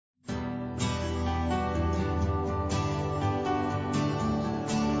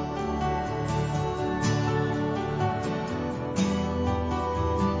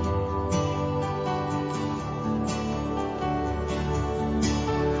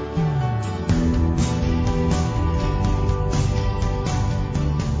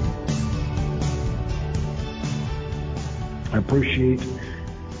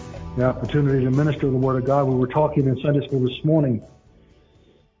the opportunity to minister the Word of God. We were talking in Sunday school this morning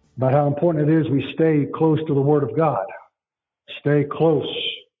about how important it is we stay close to the Word of God. Stay close.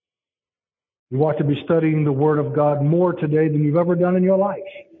 You ought to be studying the Word of God more today than you've ever done in your life.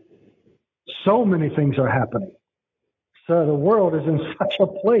 So many things are happening. So the world is in such a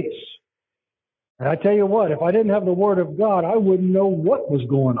place. And I tell you what, if I didn't have the Word of God, I wouldn't know what was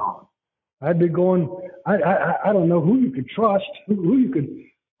going on. I'd be going, I don't know who you could trust, who you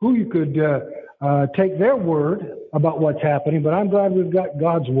could take their word about what's happening, but I'm glad we've got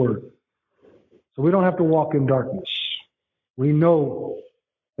God's Word. So we don't have to walk in darkness. We know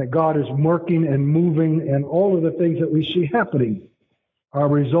that God is working and moving, and all of the things that we see happening are a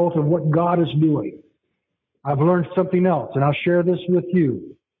result of what God is doing. I've learned something else, and I'll share this with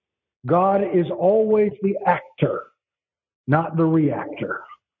you. God is always the actor, not the reactor.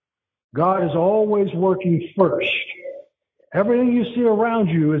 God is always working first. Everything you see around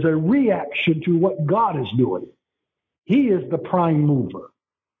you is a reaction to what God is doing. He is the prime mover.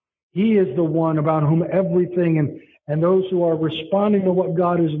 He is the one about whom everything, and those who are responding to what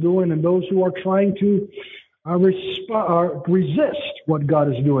God is doing and those who are trying to resist what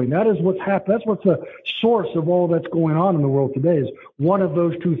God is doing. That is what's happened. That's what's the source of all that's going on in the world today, is one of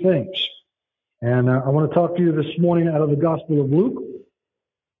those two things. And I want to talk to you this morning out of the Gospel of Luke.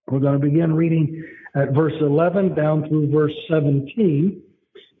 We're going to begin reading at verse 11 down through verse 17.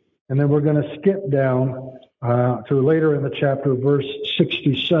 And then we're going to skip down to later in the chapter, verse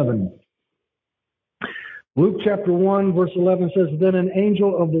 67. Luke chapter 1, verse 11 says, "Then an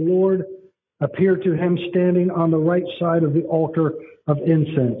angel of the Lord appeared to him standing on the right side of the altar of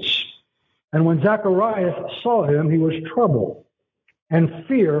incense. And when Zacharias saw him, he was troubled, and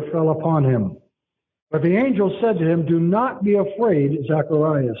fear fell upon him. But the angel said to him, 'Do not be afraid,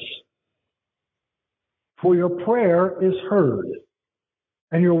 Zacharias, for your prayer is heard,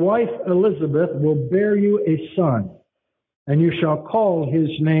 and your wife Elizabeth will bear you a son, and you shall call his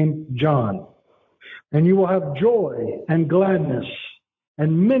name John. And you will have joy and gladness,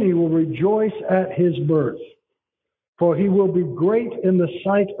 and many will rejoice at his birth. For he will be great in the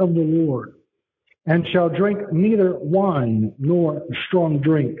sight of the Lord, and shall drink neither wine nor strong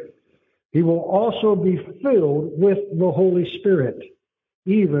drink. He will also be filled with the Holy Spirit,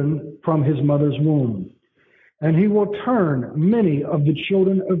 even from his mother's womb. And he will turn many of the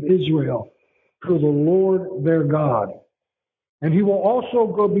children of Israel to the Lord their God. And he will also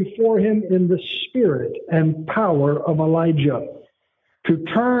go before him in the spirit and power of Elijah, to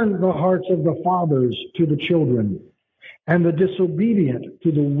turn the hearts of the fathers to the children, and the disobedient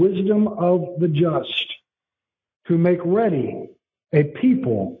to the wisdom of the just, to make ready a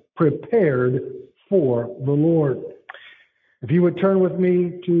people prepared for the Lord." If you would turn with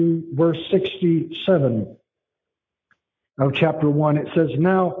me to verse 67 of chapter 1, it says,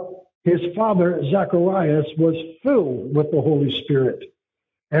 "Now his father Zacharias was filled with the Holy Spirit,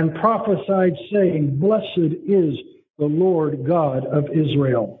 and prophesied, saying, 'Blessed is the Lord God of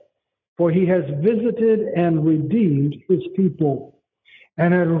Israel, for he has visited and redeemed his people,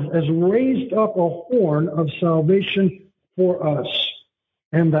 and has raised up a horn of salvation for us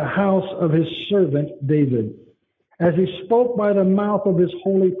in the house of his servant David, as he spoke by the mouth of his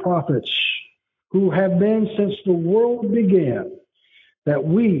holy prophets, who have been since the world began, that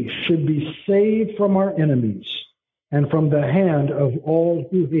we should be saved from our enemies and from the hand of all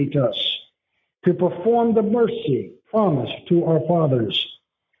who hate us, to perform the mercy promised to our fathers,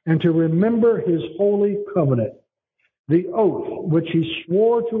 and to remember his holy covenant, the oath which he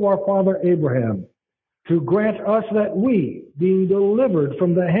swore to our father Abraham, to grant us that we, being delivered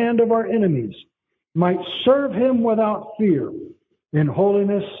from the hand of our enemies, might serve him without fear, in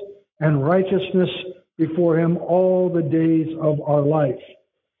holiness and righteousness before him all the days of our life.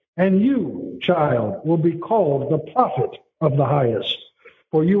 And you, child, will be called the prophet of the highest,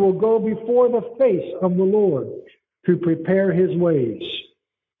 for you will go before the face of the Lord to prepare his ways,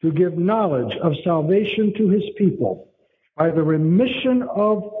 to give knowledge of salvation to his people by the remission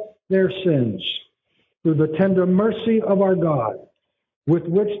of their sins, through the tender mercy of our God, with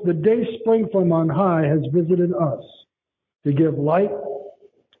which the dayspring from on high has visited us, to give light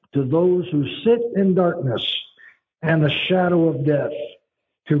to those who sit in darkness and the shadow of death,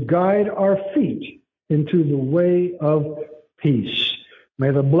 to guide our feet into the way of peace. May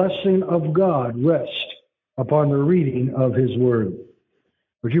the blessing of God rest upon the reading of his word."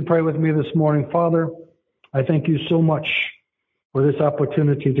 Would you pray with me this morning? Father, I thank you so much for this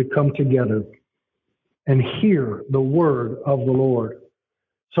opportunity to come together and hear the word of the Lord.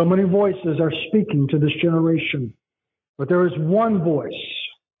 So many voices are speaking to this generation, but there is one voice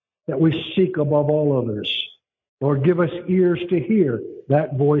that we seek above all others, Lord, give us ears to hear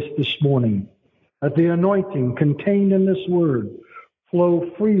that voice this morning. Let the anointing contained in this word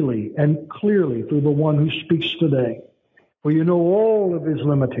flow freely and clearly through the one who speaks today. For you know all of his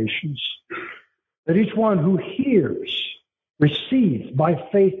limitations. That each one who hears receives by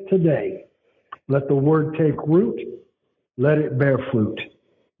faith today. Let the word take root. Let it bear fruit.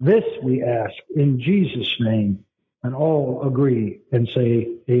 This we ask in Jesus' name. And all agree and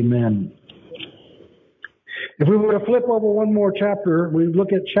say amen. If we were to flip over one more chapter, we'd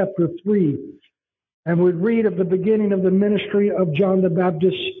look at chapter 3. And we'd read of the beginning of the ministry of John the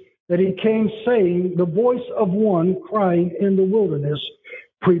Baptist, that he came saying, the voice of one crying in the wilderness,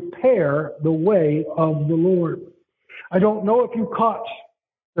 prepare the way of the Lord. I don't know if you caught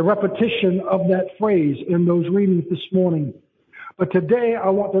the repetition of that phrase in those readings this morning, but today I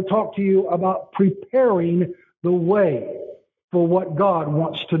want to talk to you about preparing the way for what God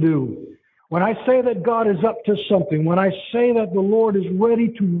wants to do. When I say that God is up to something, when I say that the Lord is ready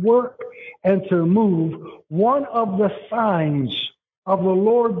to work and to move, one of the signs of the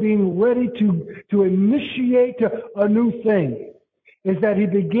Lord being ready to initiate a new thing is that he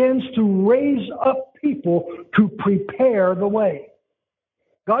begins to raise up people to prepare the way.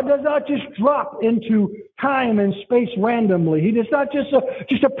 God does not just drop into time and space randomly. He does not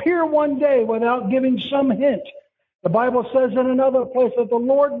just appear one day without giving some hint. The Bible says in another place that the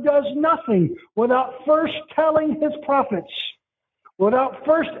Lord does nothing without first telling his prophets, without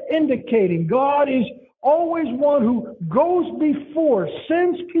first indicating. God is always one who goes before,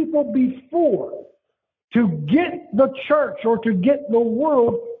 sends people before to get the church or to get the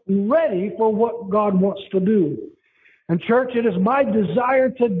world ready for what God wants to do. And church, it is my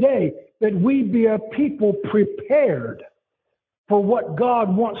desire today that we be a people prepared for what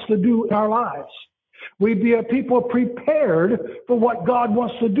God wants to do in our lives. We be a people prepared for what God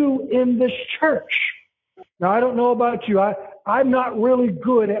wants to do in this church. Now, I don't know about you. I'm not really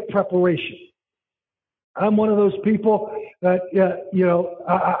good at preparation. I'm one of those people that,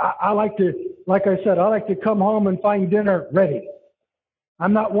 I like to, like I said, I like to come home and find dinner ready.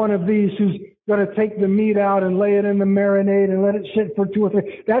 I'm not one of these who's going to take the meat out and lay it in the marinade and let it sit for 2 or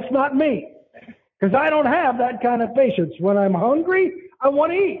 3. That's not me, because I don't have that kind of patience. When I'm hungry, I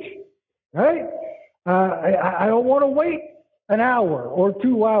want to eat, right? I don't want to wait an hour or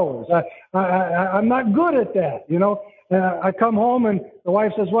 2 hours. I'm not good at that, you know. I come home and the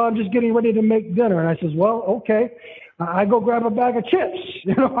wife says, well, I'm just getting ready to make dinner. And I says, well, okay. I go grab a bag of chips.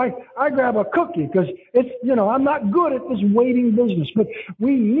 You know, I grab a cookie because it's, you know, I'm not good at this waiting business. But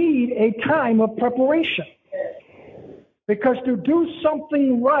we need a time of preparation. Because to do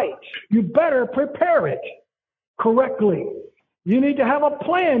something right, you better prepare it correctly. You need to have a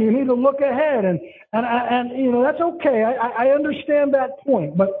plan. You need to look ahead. And you know, that's okay. I understand that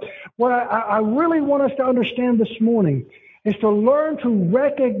point. But what I really want us to understand this morning is to learn to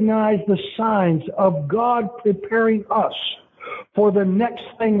recognize the signs of God preparing us for the next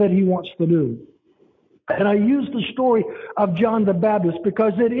thing that he wants to do. And I use the story of John the Baptist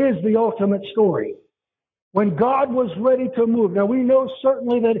because it is the ultimate story. When God was ready to move. Now, we know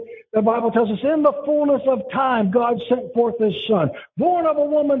certainly that the Bible tells us in the fullness of time, God sent forth his son, born of a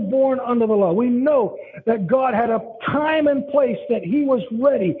woman, born under the law. We know that God had a time and place that he was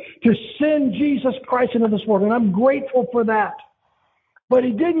ready to send Jesus Christ into this world. And I'm grateful for that. But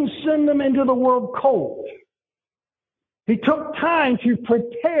he didn't send them into the world cold. He took time to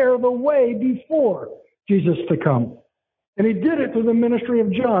prepare the way before Jesus to come. And he did it through the ministry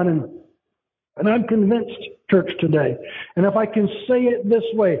of John. And I'm convinced, church, today, and if I can say it this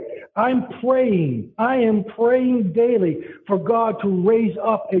way, I am praying daily for God to raise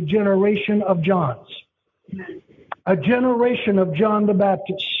up a generation of Johns, a generation of John the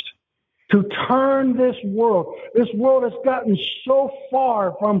Baptist, to turn this world. This world has gotten so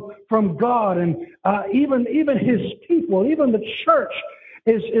far from God, and even his people, even the church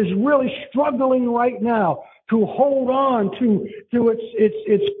is really struggling right now to hold on to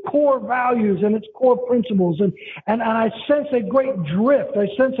its core values and its core principles. And I sense a great drift. I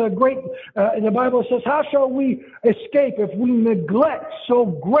sense a great, the Bible says, how shall we escape if we neglect so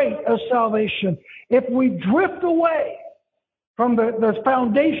great a salvation? If we drift away from the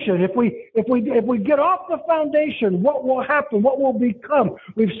foundation, if we get off the foundation, what will happen? What will become?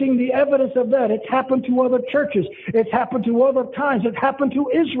 We've seen the evidence of that. It's happened to other churches. It's happened to other times. It happened to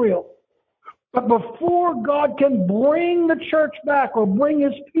Israel. But before God can bring the church back or bring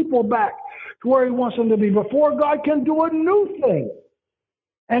his people back to where he wants them to be, before God can do a new thing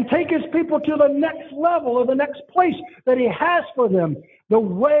and take his people to the next level or the next place that he has for them, the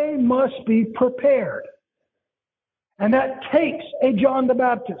way must be prepared. And that takes a John the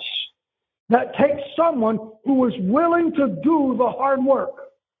Baptist. that takes someone who is willing to do the hard work,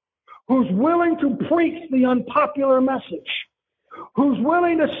 who's willing to preach the unpopular message, who's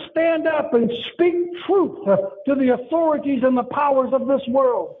willing to stand up and speak truth to the authorities and the powers of this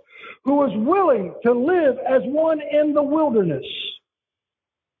world, who is willing to live as one in the wilderness.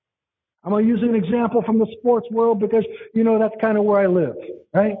 I'm going to use an example from the sports world because, that's kind of where I live,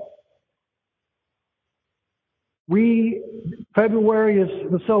 right? February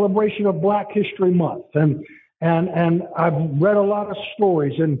is the celebration of Black History Month, and I've read a lot of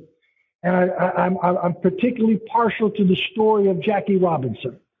stories, and I'm particularly partial to the story of Jackie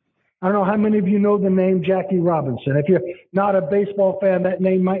Robinson. I don't know how many of you know the name Jackie Robinson. If you're not a baseball fan, that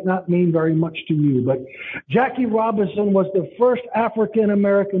name might not mean very much to you. But Jackie Robinson was the first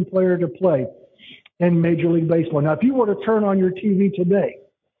African-American player to play in Major League Baseball. Now, if you were to turn on your TV today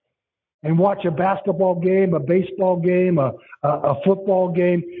and watch a basketball game, a baseball game, a football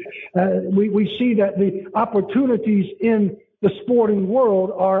game, we see that the opportunities in the sporting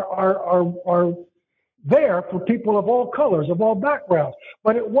world are there for people of all colors, of all backgrounds.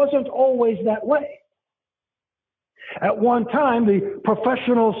 But it wasn't always that way. At one time, the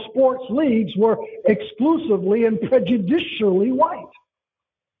professional sports leagues were exclusively and prejudicially white.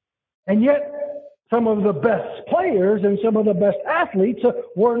 And yet, some of the best players and some of the best athletes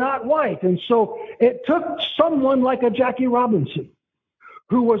were not white. And so it took someone like a Jackie Robinson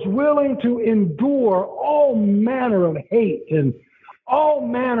who was willing to endure all manner of hate and all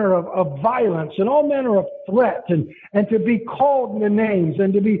manner of violence and all manner of threat and to be called the names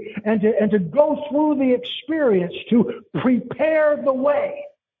and to go through the experience to prepare the way.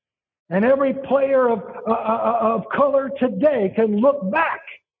 And every player of color today can look back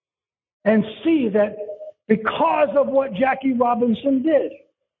and see that because of what Jackie Robinson did,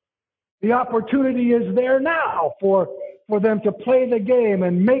 the opportunity is there now for them to play the game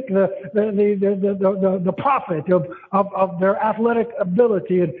and make the profit of their athletic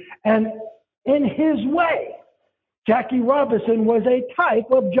ability. And in his way, Jackie Robinson was a type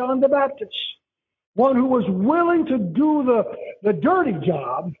of John the Baptist, one who was willing to do the dirty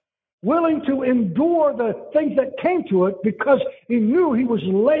job, willing to endure the things that came to it because he knew he was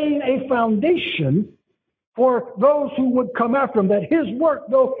laying a foundation for those who would come after him, that his work,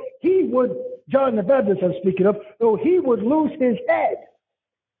 though he would, John the Baptist I'm speaking of, though he would lose his head,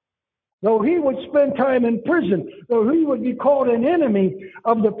 though he would spend time in prison, though he would be called an enemy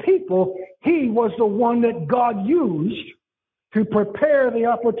of the people, he was the one that God used to prepare the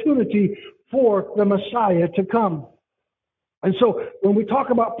opportunity for the Messiah to come. And so when we talk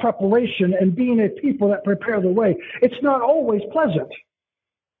about preparation and being a people that prepare the way, it's not always pleasant.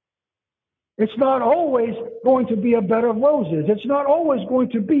 It's not always going to be a bed of roses. It's not always going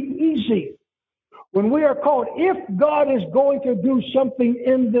to be easy. When we are called, if God is going to do something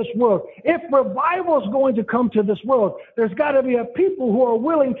in this world, if revival is going to come to this world, there's got to be a people who are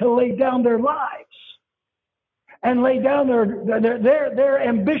willing to lay down their lives and lay down their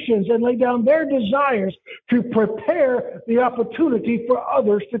ambitions and lay down their desires to prepare the opportunity for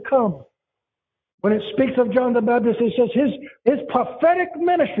others to come. When it speaks of John the Baptist, it says his prophetic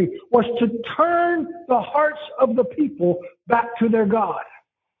ministry was to turn the hearts of the people back to their God.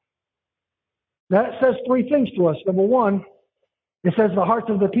 That says three things to us. Number one, it says the hearts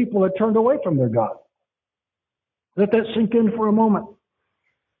of the people had turned away from their God. Let that sink in for a moment.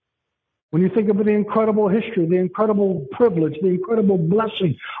 When you think of the incredible history, the incredible privilege, the incredible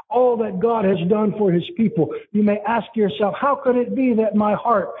blessing, all that God has done for his people, you may ask yourself, how could it be that my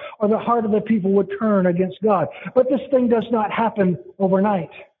heart or the heart of the people would turn against God? But this thing does not happen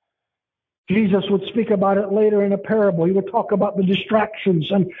overnight. Jesus would speak about it later in a parable. He would talk about the distractions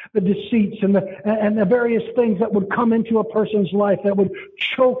and the deceits and the various things that would come into a person's life that would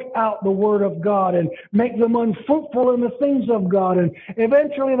choke out the word of God and make them unfruitful in the things of God. And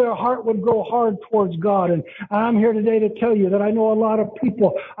eventually their heart would grow hard towards God. And I'm here today to tell you that I know a lot of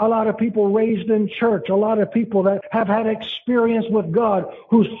people raised in church, a lot of people that have had experience with God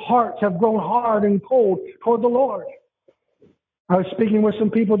whose hearts have grown hard and cold toward the Lord. I was speaking with some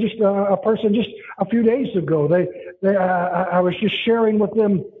people, just a few days ago. I was just sharing with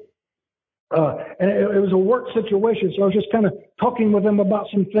them, and it was a work situation. So I was just kind of talking with them about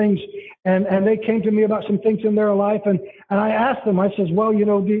some things, and they came to me about some things in their life, and I asked them. I says, "Well, do you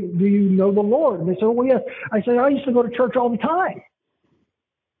know the Lord?" And they said, "Well, yes." I said, "I used to go to church all the time."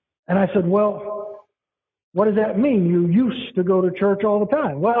 And I said, "Well, what does that mean? You used to go to church all the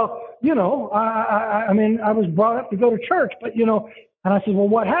time?" "Well, I mean, I was brought up to go to church, but, and I said, "Well,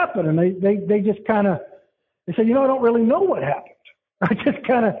 what happened?" And they just kind of, they said, "I don't really know what happened.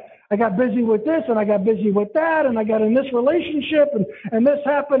 I got busy with this and I got busy with that and I got in this relationship and this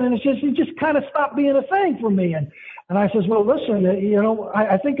happened and it just kind of stopped being a thing for me. And I says, well, listen,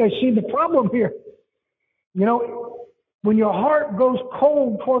 I think I see the problem here. When your heart goes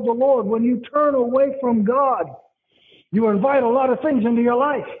cold toward the Lord, when you turn away from God, you invite a lot of things into your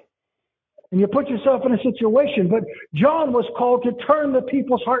life. And you put yourself in a situation. But John was called to turn the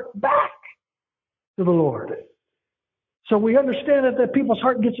people's heart back to the Lord. So we understand that the people's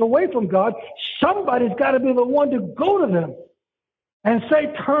heart gets away from God. Somebody's got to be the one to go to them and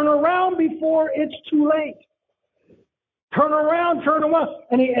say, turn around before it's too late. Turn around.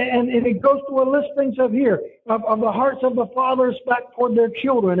 And it goes through a list of things of the hearts of the fathers back toward their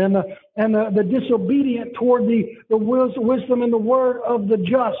children and the disobedient toward the wisdom and the word of the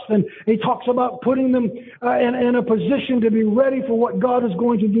just. And he talks about putting them in a position to be ready for what God is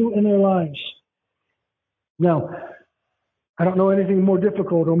going to do in their lives. Now, I don't know anything more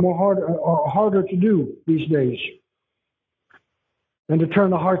difficult or harder to do these days than to turn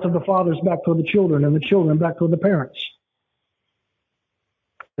the hearts of the fathers back toward the children and the children back toward the parents.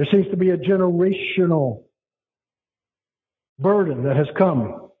 There seems to be a generational burden that has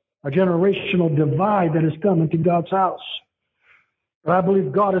come, a generational divide that has come into God's house. But I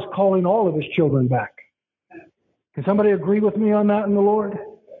believe God is calling all of his children back. Can somebody agree with me on that in the Lord?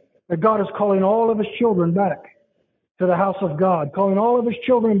 That God is calling all of his children back to the house of God, calling all of his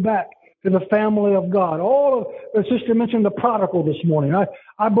children back to the family of God. The sister mentioned the prodigal this morning.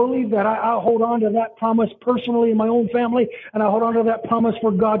 I believe that I hold on to that promise personally in my own family, and I hold on to that promise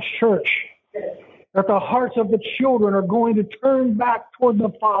for God's church. That the hearts of the children are going to turn back toward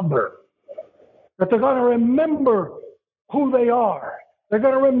the Father. That they're going to remember who they are. They're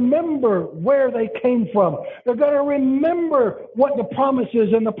going to remember where they came from. They're going to remember what the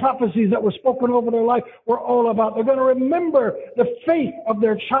promises and the prophecies that were spoken over their life were all about. They're going to remember the faith of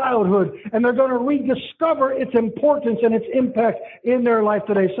their childhood, and they're going to rediscover its importance and its impact in their life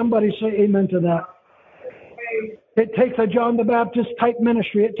today. Somebody say amen to that. It takes a John the Baptist type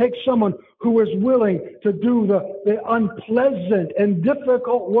ministry. It takes someone who is willing to do the unpleasant and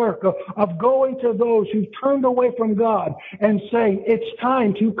difficult work of going to those who turned away from God and saying, it's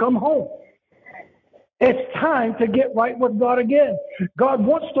time to come home. It's time to get right with God again. God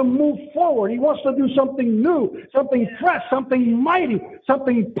wants to move forward. He wants to do something new, something fresh, something mighty,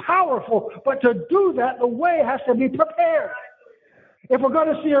 something powerful. But to do that, the way has to be prepared. If we're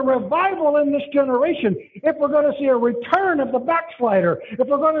going to see a revival in this generation, if we're going to see a return of the backslider, if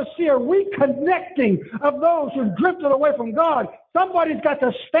we're going to see a reconnecting of those who drifted away from God, somebody's got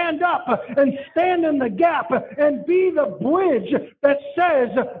to stand up and stand in the gap and be the bridge that says,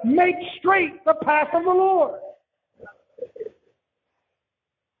 make straight the path of the Lord.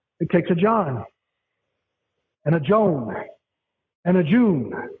 It takes a John and a Joan and a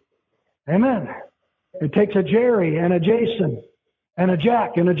June. Amen. It takes a Jerry and a Jason and a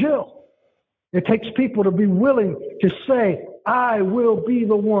Jack and a Jill. It takes people to be willing to say, I will be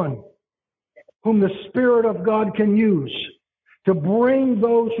the one whom the Spirit of God can use to bring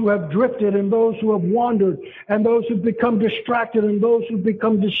those who have drifted and those who have wandered and those who've become distracted and those who've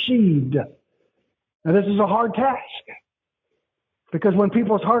become deceived. Now, this is a hard task because when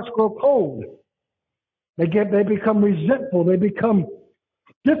people's hearts grow cold, they become resentful. They become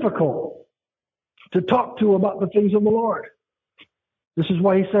difficult to talk to about the things of the Lord. This is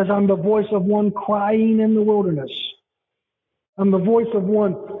why he says, I'm the voice of one crying in the wilderness. I'm the voice of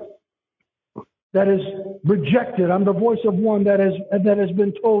one that is rejected. I'm the voice of one that has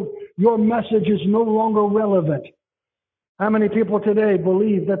been told, your message is no longer relevant. How many people today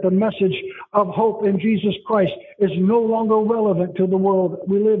believe that the message of hope in Jesus Christ is no longer relevant to the world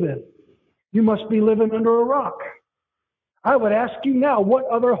we live in? You must be living under a rock. I would ask you now, what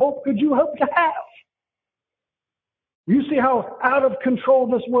other hope could you hope to have? You see how out of control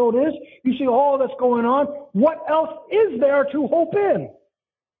this world is? You see all that's going on? What else is there to hope in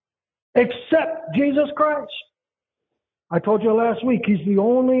except Jesus Christ? I told you last week, he's the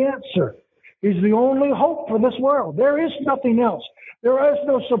only answer. He's the only hope for this world. There is nothing else. There is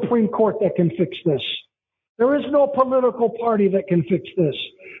no Supreme Court that can fix this. There is no political party that can fix this.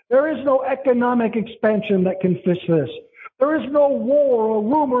 There is no economic expansion that can fix this. There is no war or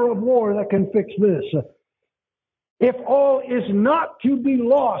rumor of war that can fix this. If all is not to be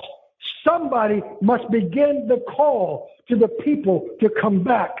lost, somebody must begin the call to the people to come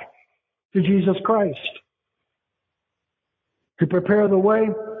back to Jesus Christ. To prepare the way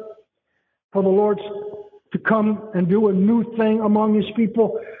for the Lord to come and do a new thing among his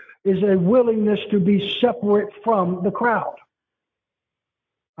people is a willingness to be separate from the crowd.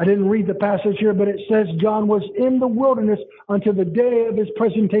 I didn't read the passage here, but it says John was in the wilderness until the day of his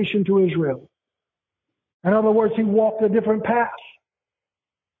presentation to Israel. In other words, he walked a different path.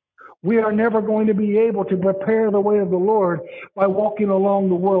 We are never going to be able to prepare the way of the Lord by walking along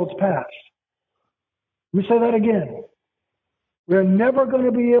the world's path. Let me say that again. We're never going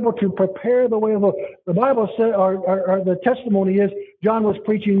to be able to prepare the way of the Bible said, or the testimony is, John was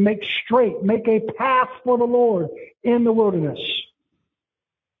preaching, make straight, make a path for the Lord in the wilderness.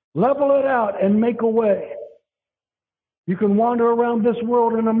 Level it out and make a way. You can wander around this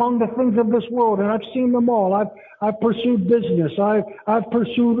world and among the things of this world, and I've seen them all. I've pursued business. I've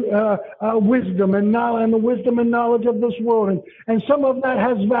pursued wisdom and knowledge, and the wisdom and knowledge of this world, and some of that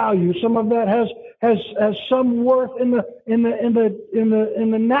has value. Some of that has some worth in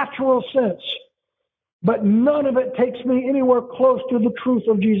the natural sense, but none of it takes me anywhere close to the truth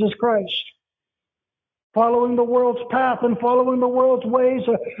of Jesus Christ. Following the world's path and following the world's ways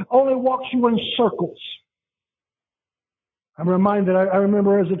only walks you in circles. I'm reminded, I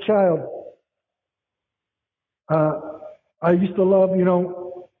remember as a child, I used to love,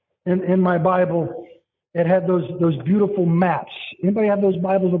 in my Bible, it had those beautiful maps. Anybody have those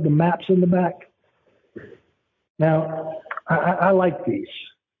Bibles with the maps in the back? Now, I like these.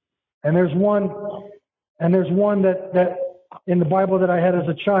 And there's one that in the Bible that I had as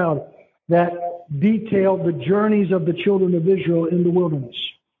a child that detailed the journeys of the children of Israel in the wilderness.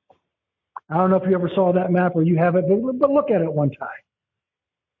 I don't know if you ever saw that map or you have it, but look at it one time.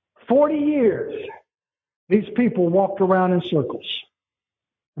 40 years, these people walked around in circles.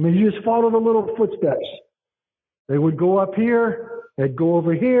 I mean, you just follow the little footsteps. They would go up here, they'd go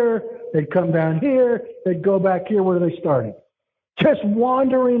over here, they'd come down here, they'd go back here where they started. Just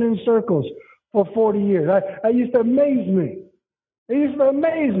wandering in circles for 40 years. It used to amaze me. It used to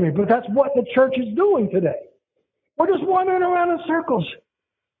amaze me, but that's what the church is doing today. We're just wandering around in circles.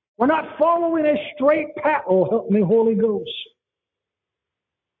 We're not following a straight path. Oh, help me, Holy Ghost.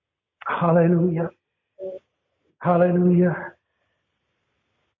 Hallelujah. Hallelujah.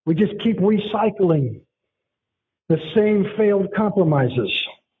 We just keep recycling the same failed compromises,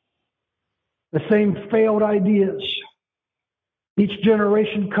 the same failed ideas. Each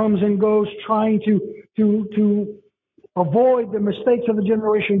generation comes and goes trying to avoid the mistakes of the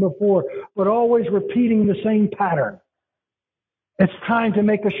generation before, but always repeating the same pattern. It's time to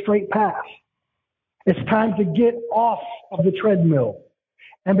make a straight path. It's time to get off of the treadmill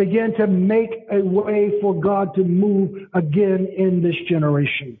and begin to make a way for God to move again in this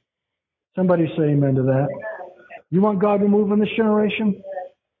generation. Somebody say amen to that. You want God to move in this generation?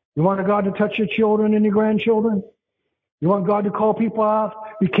 You want God to touch your children and your grandchildren? You want God to call people out?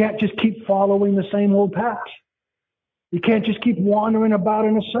 You can't just keep following the same old path. You can't just keep wandering about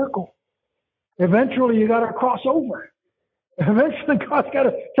in a circle. Eventually, you got to cross over. Eventually, God's got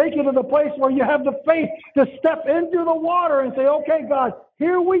to take you to the place where you have the faith to step into the water and say, okay, God,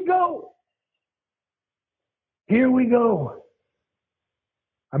 here we go. Here we go.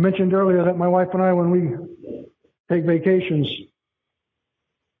 I mentioned earlier that my wife and I, when we take vacations,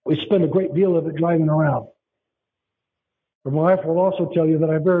 we spend a great deal of it driving around. But my wife will also tell you that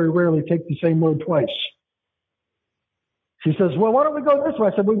I very rarely take the same road twice. She says, well, why don't we go this way?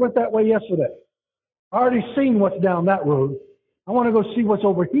 I said, we went that way yesterday. I already seen what's down that road. I want to go see what's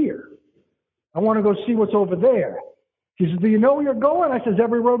over here. I want to go see what's over there. She says, do you know where you're going? I says,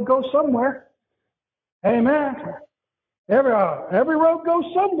 every road goes somewhere. Amen. Every road goes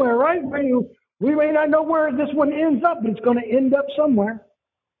somewhere, right? We may not know where this one ends up, but it's going to end up somewhere.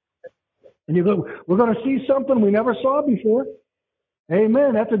 And you go, we're going to see something we never saw before.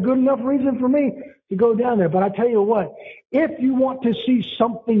 Amen. That's a good enough reason for me to go down there. But I tell you what, if you want to see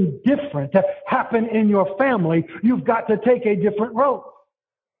something different to happen in your family, you've got to take a different road.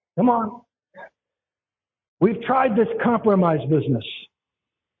 Come on. We've tried this compromise business.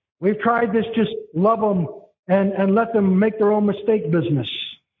 We've tried this just love them and let them make their own mistake business.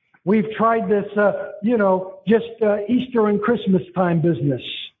 We've tried this, just Easter and Christmas time business.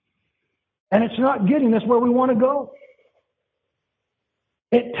 And it's not getting us where we want to go.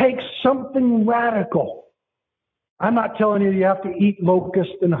 It takes something radical. I'm not telling you have to eat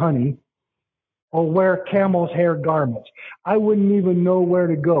locust and honey or wear camel's hair garments. I wouldn't even know where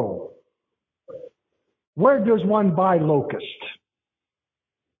to go. Where does one buy locust?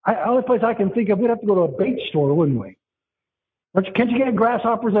 The only place I can think of, we'd have to go to a bait store, wouldn't we? Can't you get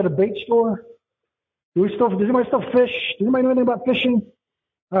grasshoppers at a bait store? Does anybody still fish? Does anybody know anything about fishing?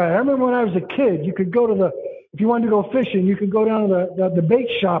 All right, I remember when I was a kid, you could go to if you wanted to go fishing, you could go down to the bait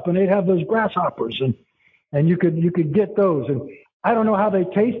shop and they'd have those grasshoppers and you could get those. And I don't know how they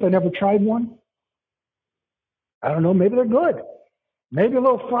taste. I never tried one. I don't know. Maybe they're good. Maybe a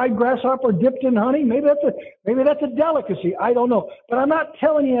little fried grasshopper dipped in honey. Maybe that's a delicacy. I don't know. But I'm not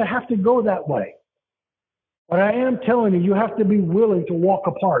telling you have to go that way. But I am telling you, you have to be willing to walk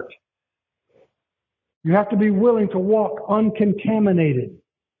apart. You have to be willing to walk uncontaminated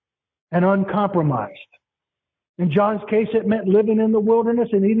and uncompromised. In John's case, it meant living in the wilderness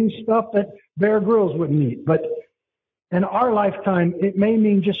and eating stuff that Bear Grylls wouldn't eat. But in our lifetime, it may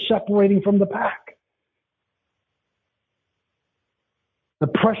mean just separating from the pack. The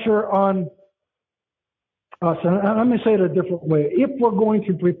pressure on us, and let me say it a different way. If we're going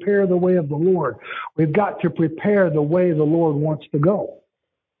to prepare the way of the Lord, we've got to prepare the way the Lord wants to go.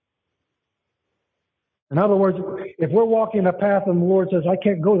 In other words, if we're walking a path and the Lord says, I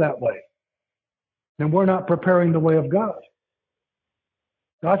can't go that way, then we're not preparing the way of God.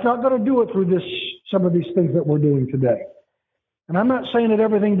 God's not going to do it through some of these things that we're doing today. And I'm not saying that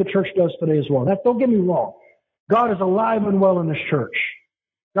everything the church does today is wrong. Don't get me wrong. God is alive and well in this church.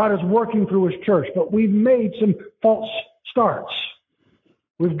 God is working through his church, but we've made some false starts.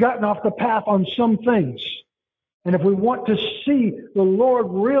 We've gotten off the path on some things. And if we want to see the Lord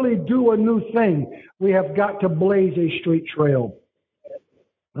really do a new thing, we have got to blaze a straight trail.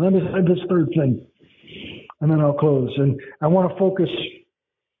 And let me say this third thing, and then I'll close. And I want to focus.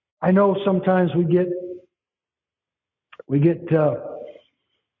 I know sometimes we get a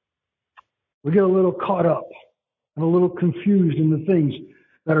little caught up and a little confused in the things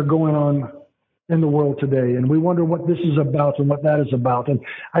that are going on in the world today. And we wonder what this is about and what that is about. And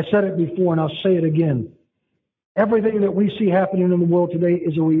I said it before, and I'll say it again. Everything that we see happening in the world today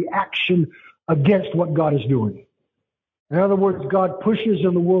is a reaction against what God is doing. In other words, God pushes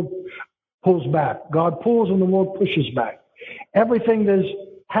and the world pulls back. God pulls and the world pushes back. Everything that is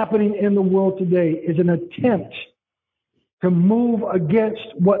happening in the world today is an attempt to move against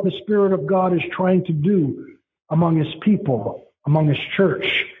what the Spirit of God is trying to do among his people, among his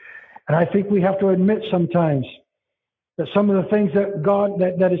church. And I think we have to admit sometimes that some of the things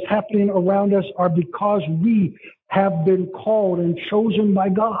that is happening around us are because we have been called and chosen by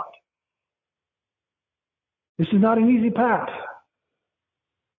God. This is not an easy path.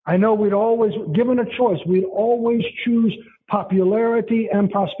 I know given a choice, we'd always choose popularity and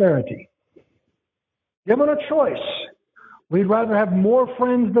prosperity. Given a choice, we'd rather have more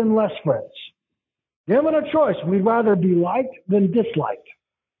friends than less friends. Given a choice, we'd rather be liked than disliked.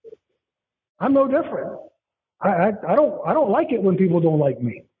 I'm no different. I don't like it when people don't like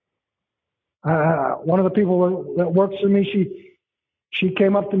me. One of the people that works for me, she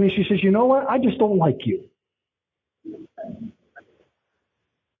came up to me. She says, "You know what? I just don't like you."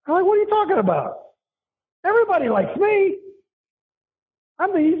 I'm like, "What are you talking about? Everybody likes me.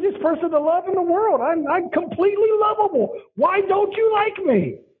 I'm the easiest person to love in the world. I'm completely lovable. Why don't you like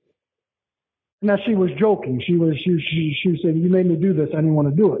me?" Now she was joking. She said, "You made me do this. I didn't want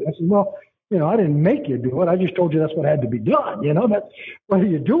to do it." I said, "Well, I didn't make you do it. I just told you that's what had to be done. That whether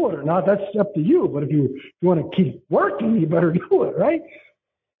you do it or not, that's up to you. But if you want to keep working, you better do it, right?"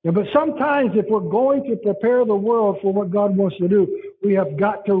 But sometimes if we're going to prepare the world for what God wants to do, we have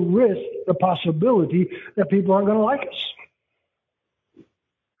got to risk the possibility that people aren't going to like us.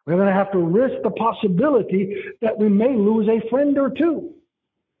 We're going to have to risk the possibility that we may lose a friend or two.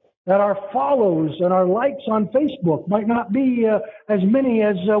 That our follows and our likes on Facebook might not be as many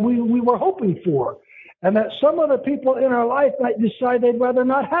as we were hoping for. And that some of the people in our life might decide they'd rather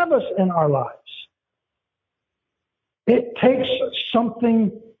not have us in our lives. It takes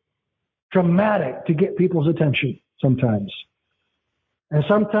something dramatic to get people's attention sometimes. And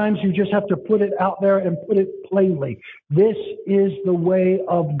sometimes you just have to put it out there and put it plainly. This is the way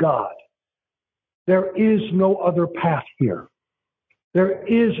of God. There is no other path here. There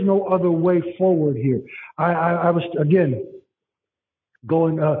is no other way forward here. I was, again,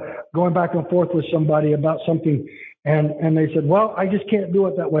 going back and forth with somebody about something, and they said, "Well, I just can't do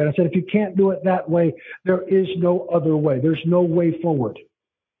it that way." And I said, "If you can't do it that way, there is no other way. There's no way forward."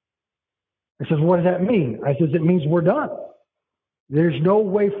 I says, "What does that mean?" I says, "It means we're done. There's no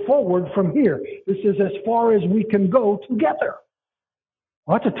way forward from here. This is as far as we can go together."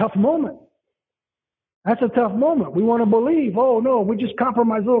 Well, that's a tough moment. That's a tough moment. We want to believe, oh, no, we just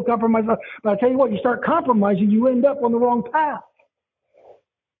compromise a little, compromise a little. But I tell you what, you start compromising, you end up on the wrong path.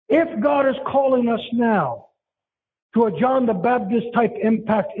 If God is calling us now to a John the Baptist type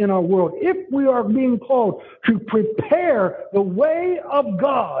impact in our world, if we are being called to prepare the way of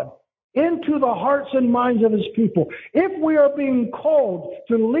God into the hearts and minds of his people, if we are being called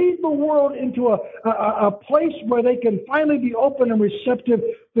to lead the world into a place where they can finally be open and receptive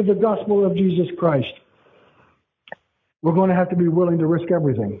to the gospel of Jesus Christ, we're going to have to be willing to risk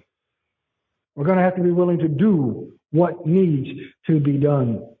everything. We're going to have to be willing to do what needs to be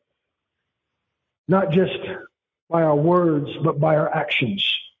done. Not just by our words, but by our actions.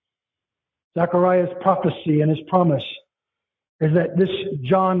 Zechariah's prophecy and his promise is that this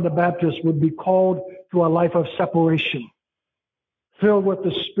John the Baptist would be called to a life of separation, filled with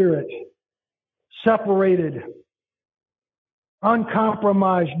the Spirit, separated,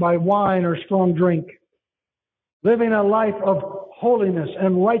 uncompromised by wine or strong drink, living a life of holiness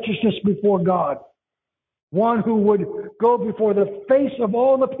and righteousness before God, one who would go before the face of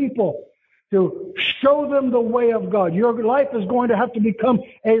all the people to show them the way of God. Your life is going to have to become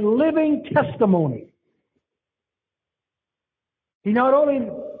a living testimony. He not only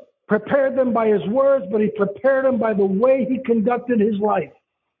prepared them by his words, but he prepared them by the way he conducted his life,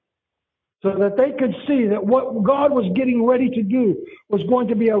 so that they could see that what God was getting ready to do was going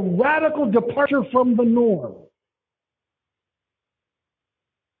to be a radical departure from the norm.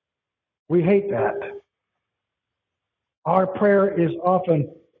 We hate that. Our prayer is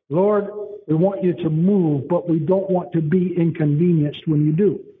often, Lord, we want you to move, but we don't want to be inconvenienced when you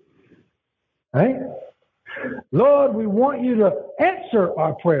do. Right? Lord, we want you to answer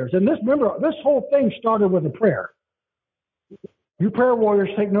our prayers. And remember, this whole thing started with a prayer. You prayer warriors,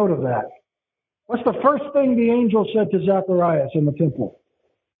 take note of that. What's the first thing the angel said to Zacharias in the temple?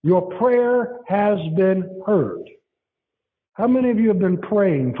 Your prayer has been heard. How many of you have been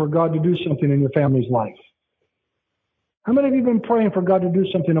praying for God to do something in your family's life? How many of you have been praying for God to do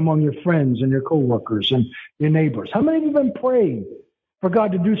something among your friends and your coworkers and your neighbors? How many of you have been praying for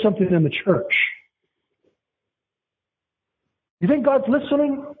God to do something in the church? You think God's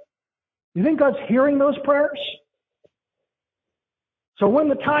listening? You think God's hearing those prayers? So when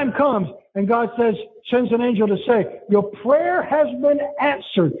the time comes and God sends an angel to say, your prayer has been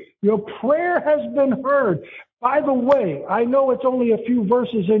answered. Your prayer has been heard. By the way, I know it's only a few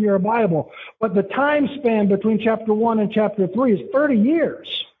verses in your Bible, but the time span between chapter 1 and chapter 3 is 30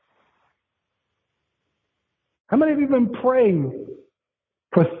 years. How many of you have been praying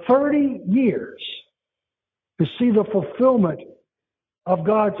for 30 years to see the fulfillment of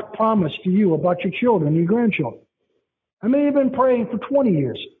God's promise to you about your children and your grandchildren? How many have been praying for 20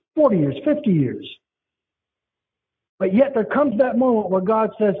 years, 40 years, 50 years? But yet there comes that moment where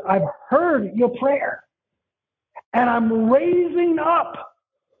God says, I've heard your prayer, and I'm raising up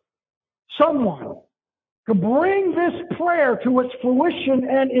someone to bring this prayer to its fruition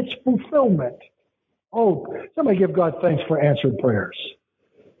and its fulfillment. Oh, somebody give God thanks for answered prayers,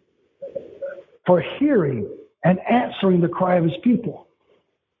 for hearing and answering the cry of his people.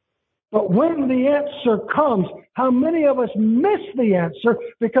 But when the answer comes, how many of us miss the answer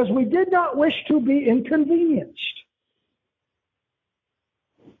because we did not wish to be inconvenienced?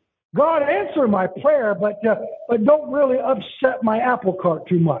 God, answer my prayer, but don't really upset my apple cart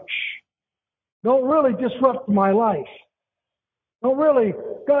too much. Don't really disrupt my life. Don't really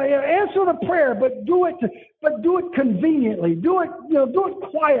answer the prayer, but do it conveniently. Do it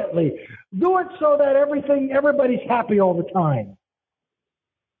quietly. Do it so that everybody's happy all the time.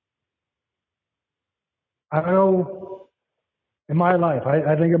 I know in my life,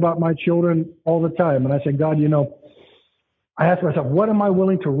 I think about my children all the time, and I say, God, I ask myself, what am I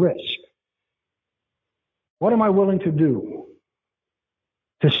willing to risk? What am I willing to do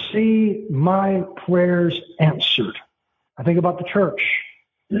to see my prayers answered? I think about the church.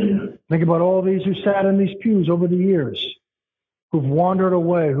 Think about all these who sat in these pews over the years, who've wandered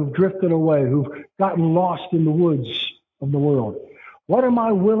away, who've drifted away, who've gotten lost in the woods of the world. What am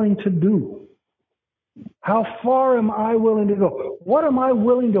I willing to do? How far am I willing to go? What am I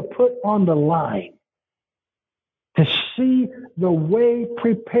willing to put on the line to see the way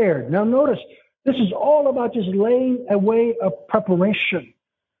prepared? Now notice, this is all about just laying a way of preparation.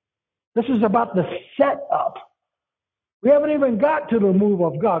 This is about the setup. We haven't even got to the move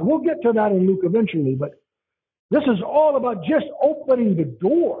of God. We'll get to that in Luke eventually, but this is all about just opening the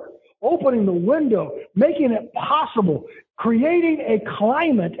door, opening the window, making it possible, creating a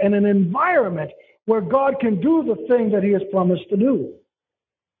climate and an environment where God can do the thing that he has promised to do.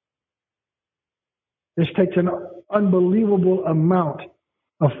 This takes an unbelievable amount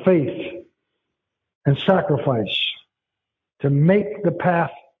of faith and sacrifice to make the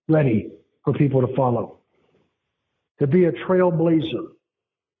path ready for people to follow, to be a trailblazer.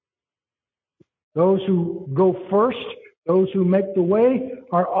 Those who go first, those who make the way,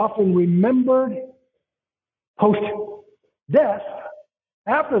 are often remembered post-death,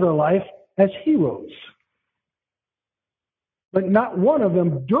 after their life, as heroes. But not one of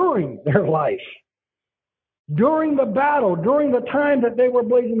them during their life, during the battle, during the time that they were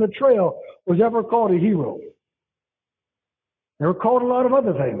blazing the trail, was ever called a hero. They were called a lot of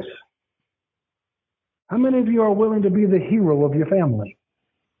other things. How many of you are willing to be the hero of your family?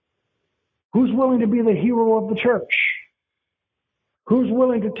 Who's willing to be the hero of the church? Who's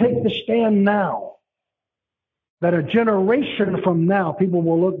willing to take the stand now that a generation from now people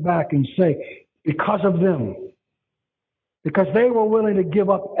will look back and say, because of them, because they were willing to give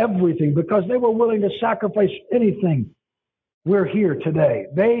up everything, because they were willing to sacrifice anything, we're here today.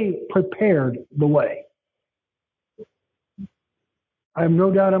 They prepared the way. I have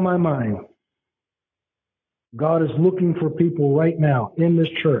no doubt in my mind, God is looking for people right now in this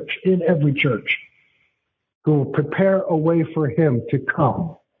church, in every church, who will prepare a way for him to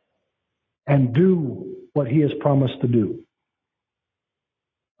come and do what he has promised to do.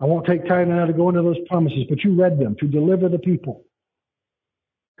 I won't take time now to go into those promises, but you read them: to deliver the people,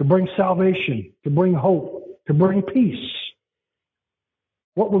 to bring salvation, to bring hope, to bring peace.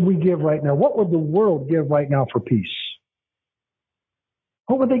 What would we give right now? What would the world give right now for peace?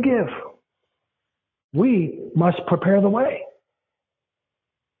 What would they give? We must prepare the way.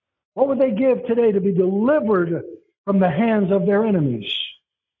 What would they give today to be delivered from the hands of their enemies?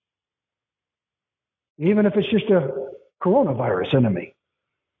 Even if it's just a coronavirus enemy.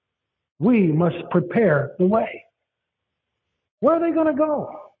 We must prepare the way. Where are they going to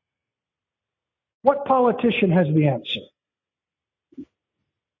go? What politician has the answer?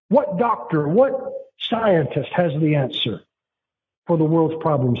 What doctor, what scientist has the answer for the world's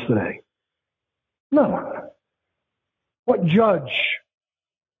problems today? No one. What judge,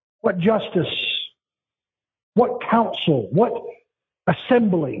 what justice, what council, what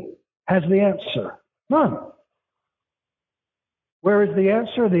assembly has the answer? None. Where is the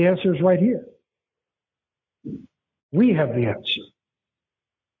answer? The answer is right here. We have the answer.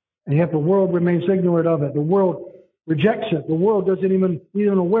 And yet the world remains ignorant of it. The world rejects it. The world doesn't even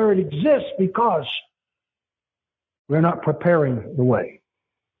know where it exists because we're not preparing the way.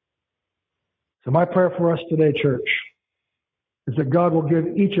 So my prayer for us today, church, is that God will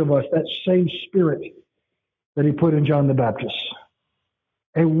give each of us that same spirit that he put in John the Baptist.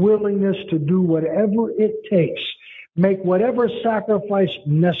 A willingness to do whatever it takes, make whatever sacrifice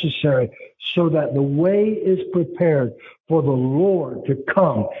necessary so that the way is prepared for the Lord to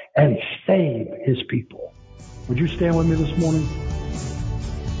come and save his people. Would you stand with me this morning?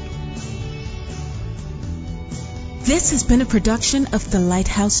 This has been a production of the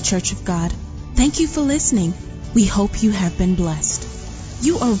Lighthouse Church of God. Thank you for listening. We hope you have been blessed.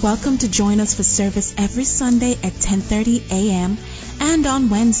 You are welcome to join us for service every Sunday at 10:30 a.m. and on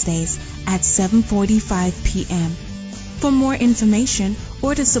Wednesdays at 7:45 p.m. For more information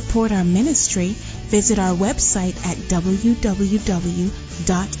or to support our ministry, visit our website at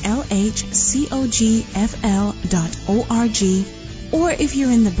www.lhcogfl.org, or if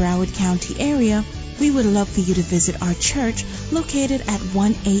you're in the Broward County area, we would love for you to visit our church located at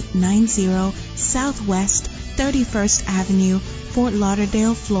 1890 Southwest 31st Avenue, Fort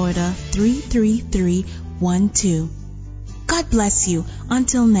Lauderdale, Florida 33312. God bless you.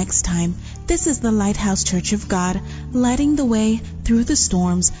 Until next time, this is the Lighthouse Church of God, lighting the way through the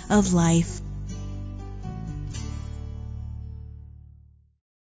storms of life.